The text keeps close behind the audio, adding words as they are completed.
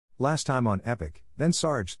Last time on Epic, then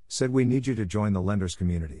Sarge said we need you to join the lenders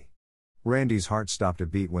community. Randy's heart stopped a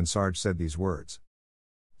beat when Sarge said these words.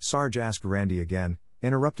 Sarge asked Randy again,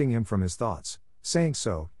 interrupting him from his thoughts, saying,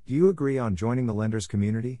 "So, do you agree on joining the lenders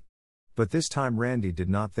community?" But this time Randy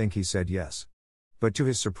did not think he said yes. But to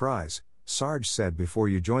his surprise, Sarge said, "Before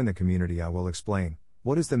you join the community I will explain,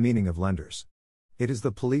 what is the meaning of lenders? It is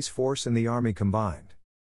the police force and the army combined.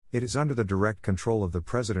 It is under the direct control of the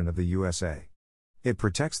President of the USA. It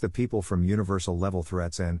protects the people from universal level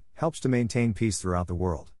threats and helps to maintain peace throughout the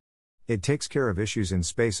world. It takes care of issues in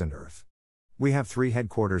space and Earth. We have 3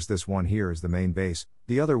 headquarters. This one here is the main base,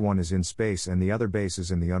 the other one is in space, and the other base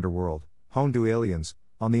is in the underworld, home to aliens,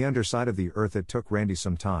 on the underside of the Earth." It took Randy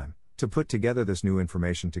some time to put together this new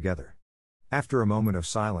information together. After a moment of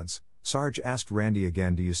silence, Sarge asked Randy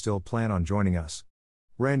again, "Do you still plan on joining us?"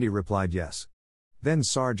 Randy replied yes. Then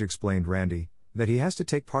Sarge explained Randy that he has to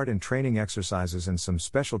take part in training exercises and some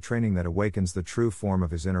special training that awakens the true form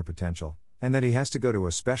of his inner potential, and that he has to go to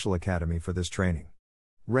a special academy for this training.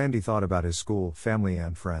 Randy thought about his school, family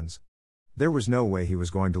and friends. There was no way he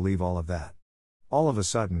was going to leave all of that. All of a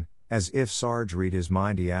sudden, as if Sarge read his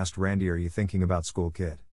mind, he asked Randy, "Are you thinking about school,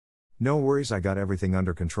 kid?" "No worries, I got everything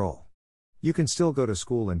under control. You can still go to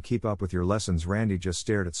school and keep up with your lessons." Randy just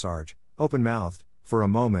stared at Sarge, open-mouthed, for a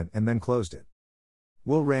moment and then closed it.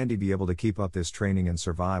 Will Randy be able to keep up this training and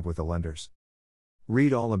survive with the lenders?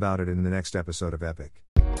 Read all about it in the next episode of Epic.